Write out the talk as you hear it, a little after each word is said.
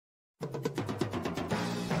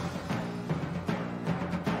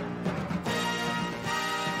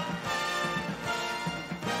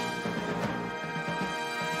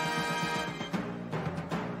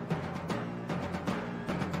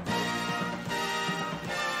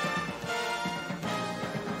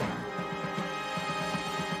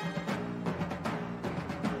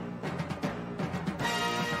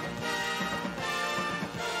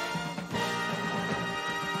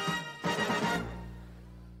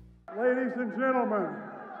Ladies and gentlemen,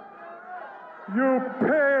 you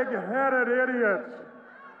pig-headed idiots,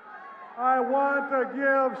 I want to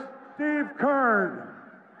give Steve Keirn,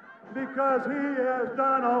 because he has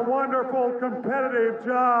done a wonderful competitive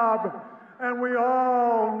job, and we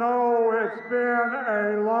all know it's been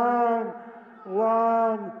a long,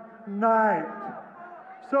 long night.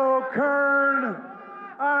 So Keirn,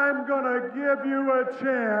 I'm going to give you a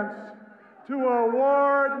chance to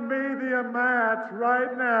award me the match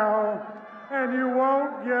right now, and you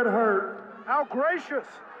won't get hurt. How gracious.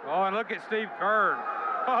 Oh, and look at Steve Keirn.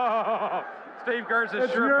 Oh, Steve Keirn's a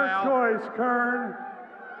sure pal. It's your choice, Keirn.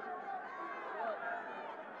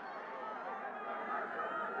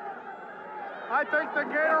 I think the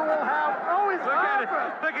Gator will have... Oh, he's laughing.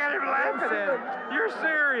 Look at him laughing at him. You're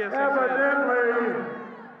serious. Evidently,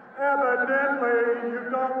 you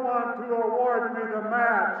don't want to award me the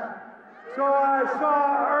match. So I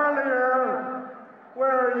saw earlier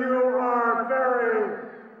where you are very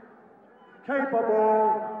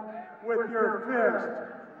capable with your fist.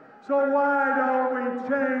 So why don't we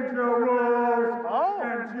change the rules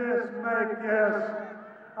and just make this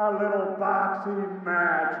a little boxing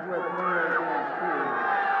match with me against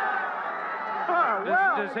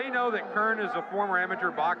you? Does he know that Keirn is a former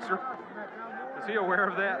amateur boxer? Is he aware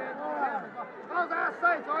of that? I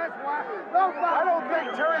don't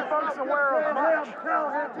think Terry Funk's aware of much.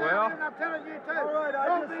 Well,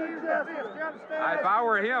 if I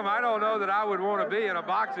were him, I don't know that I would want to be in a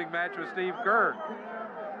boxing match with Steve Keirn.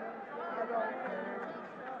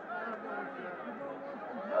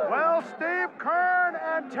 Well, Steve Keirn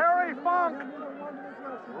and Terry Funk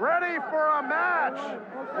ready for a match,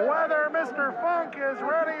 whether Mr. Funk is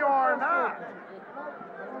ready or not.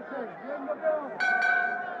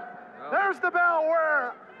 There's the bell.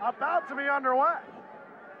 We're about to be underway.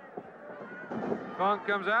 Funk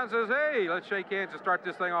comes out and says, hey, let's shake hands and start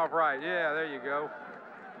this thing off right. Yeah, there you go.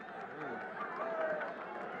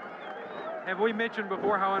 Have we mentioned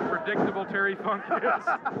before how unpredictable Terry Funk is?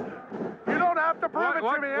 You don't have to prove it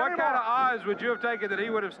to me anymore. What kind of odds would you have taken that he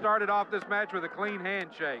would have started off this match with a clean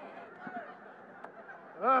handshake?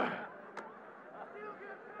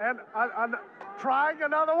 And trying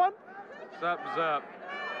another one? Something's up.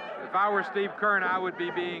 If I were Steve Keirn, I would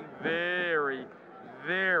be being very,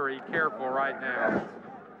 very careful right now.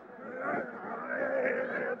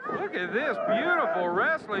 Look at this beautiful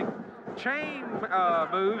wrestling. Chain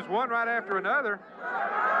moves, one right after another.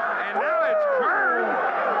 And now it's Keirn.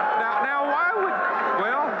 Now why would,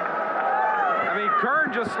 well, I mean,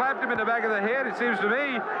 Keirn just slapped him in the back of the head. It seems to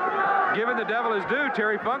me, given the devil his due,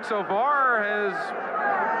 Terry Funk so far has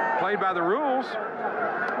played by the rules.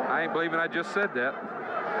 I ain't believing I just said that.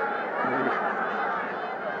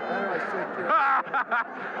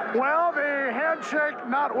 Well, the handshake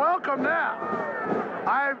not welcome now.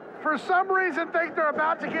 I, for some reason, think they're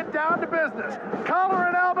about to get down to business. Collar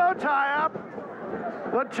and elbow tie-up.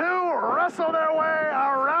 The two wrestle their way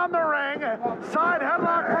around the ring. Side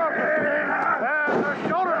headlock broken. And the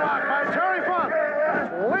shoulder lock by Terry Funk.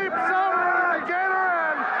 Leaps over the Gator,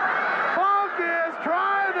 and Funk is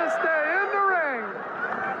trying to stay in the ring.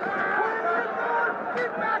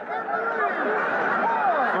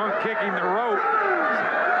 Funk kicking the rope.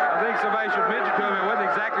 I think somebody should mention to him it wasn't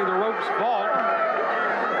exactly the rope's fault.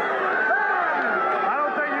 I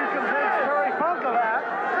don't think you convinced Terry Funk of that.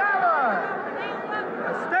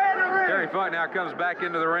 Stay in the ring. Terry Funk now comes back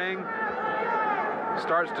into the ring.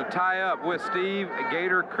 Starts to tie up with Steve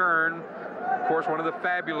Gator Keirn. Of course, one of the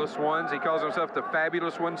fabulous ones. He calls himself the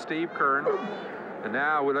fabulous one, Steve Keirn. And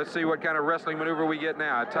now, let's see what kind of wrestling maneuver we get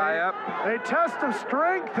now. A tie-up. A test of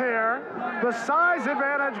strength here. The size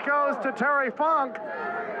advantage goes to Terry Funk.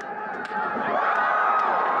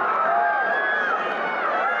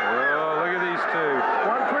 Oh, look at these two.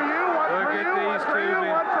 One for you, one for you, one for you,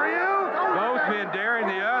 one for you. Both men daring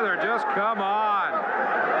the other. Just come on.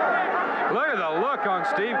 Look at the look on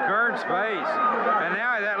Steve Keirn's face. And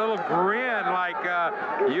now that little grin like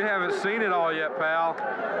you haven't seen it all yet, pal.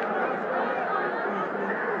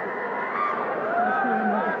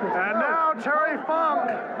 And now Terry Funk.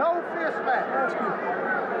 No fist match.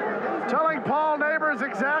 Telling Paul Neighbors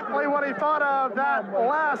exactly what he thought of that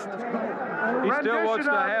last He still wants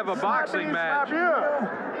to have a boxing match.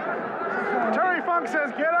 Terry Funk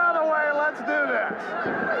says, get out of the way, let's do this.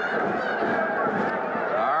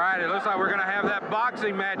 All right, it looks like we're going to have that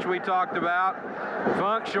boxing match we talked about.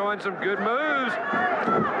 Funk showing some good moves.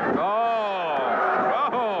 Oh.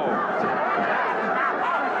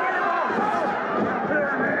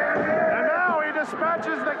 And now he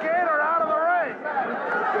dispatches the Gator out of the ring.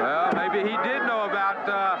 Well, maybe he did know about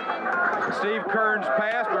Steve Keirn's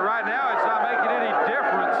past, but right now it's not making any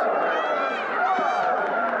difference.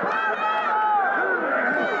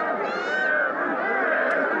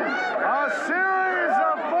 A series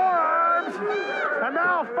of forearms, and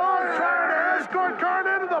now Funk trying to escort Keirn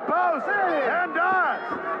into the post, and does.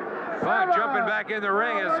 Funk jumping back in the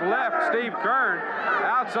ring has left Steve Keirn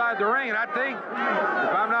outside the ring, and I think,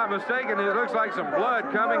 if I'm not mistaken, it looks like some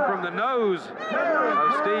blood coming from the nose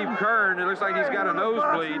of Steve Keirn. It looks like he's got a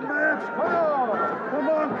nosebleed. Come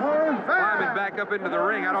on, Keirn. Climbing back up into the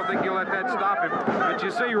ring. I don't think he'll let that stop him. But you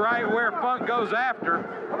see right where Funk goes after.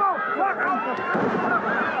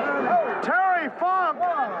 Terry Funk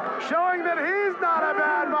showing that he's not a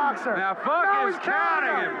bad boxer. Now Funk is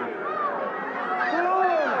counting him.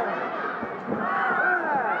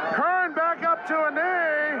 Keirn back up to a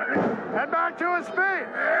knee and back to his feet.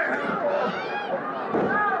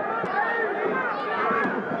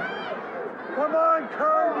 Come on,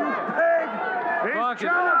 Keirn, you pig. He's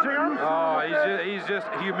challenging him. Oh, he's just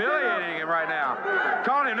humiliating him right now.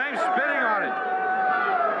 Calling him names, spitting on him.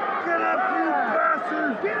 Get up, you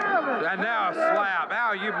bastard. Get up. And now a slap.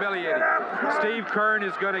 How humiliating. Steve Keirn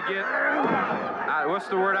is going to get, what's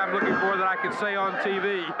the word I'm looking for that I can say on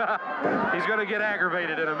TV? He's going to get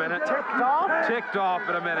aggravated in a minute. Ticked off? Ticked off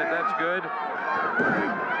in a minute. That's good.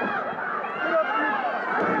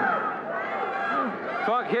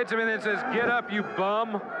 Funk hits him and then says, get up, you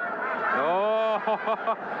bum. Oh.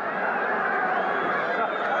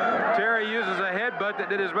 Terry uses a headbutt that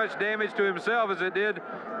did as much damage to himself as it did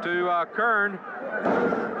to Keirn.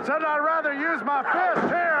 Said I'd rather use my fist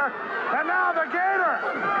here. And now the Gator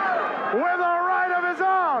with a right of his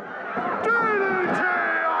own. DDT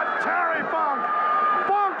on Terry Funk.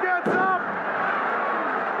 Funk gets up.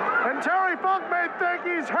 And Terry Funk may think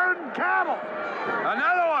he's herding cattle.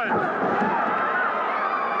 Another one.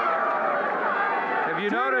 Have you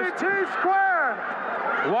noticed? DDT squared.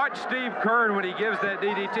 Watch Steve Keirn when he gives that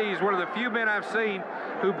DDT. He's one of the few men I've seen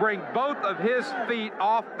who bring both of his feet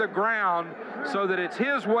off the ground so that it's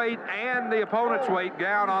his weight and the opponent's weight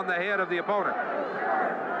down on the head of the opponent.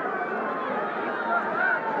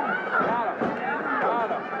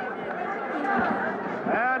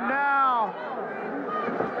 And now,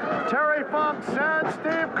 Terry Funk sends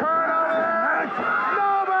Steve Keirn over there.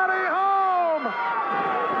 Nobody home.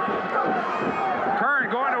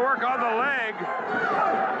 Keirn going to work on the leg.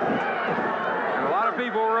 And a lot of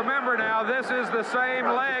people remember now, this is the same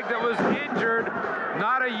leg that was injured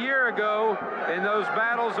not a year ago in those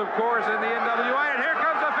battles, of course, in the NWA. And here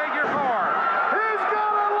comes a figure four. He's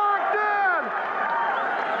got it locked in.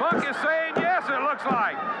 Funk is saying yes, it looks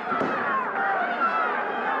like.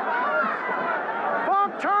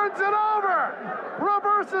 Funk turns it over.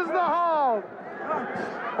 Reverses the hold.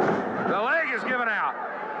 The leg is given out.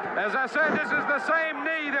 As I said, this is the same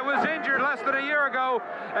knee that was injured less than a year ago,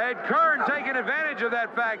 and Keirn, taking advantage of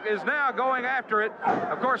that fact, is now going after it.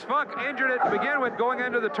 Of course, Funk injured it to begin with, going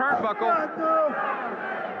into the turnbuckle.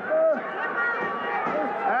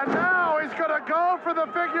 And now he's going to go for the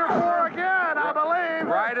figure four again, I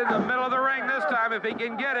believe. Right in the middle of the ring this time, if he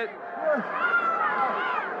can get it.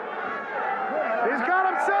 He's got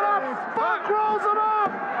him set up. Funk rolls him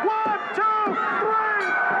up. 1, 2,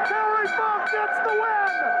 3. Terry Funk gets the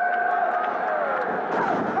win.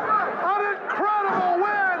 An incredible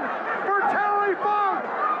win for Terry Funk.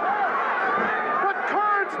 But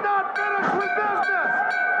Keirn's not finished with business.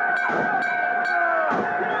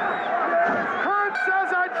 Keirn says,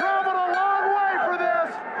 I traveled a long way for this.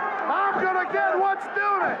 I'm going to get what's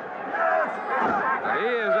due to me. He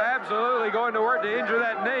is absolutely going to work to injure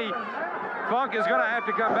that knee. Funk is going to have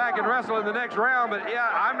to come back and wrestle in the next round, but yeah,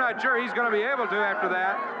 I'm not sure he's going to be able to after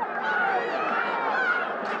that.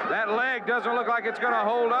 That leg doesn't look like it's going to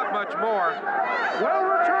hold up much more. We'll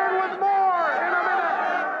return with more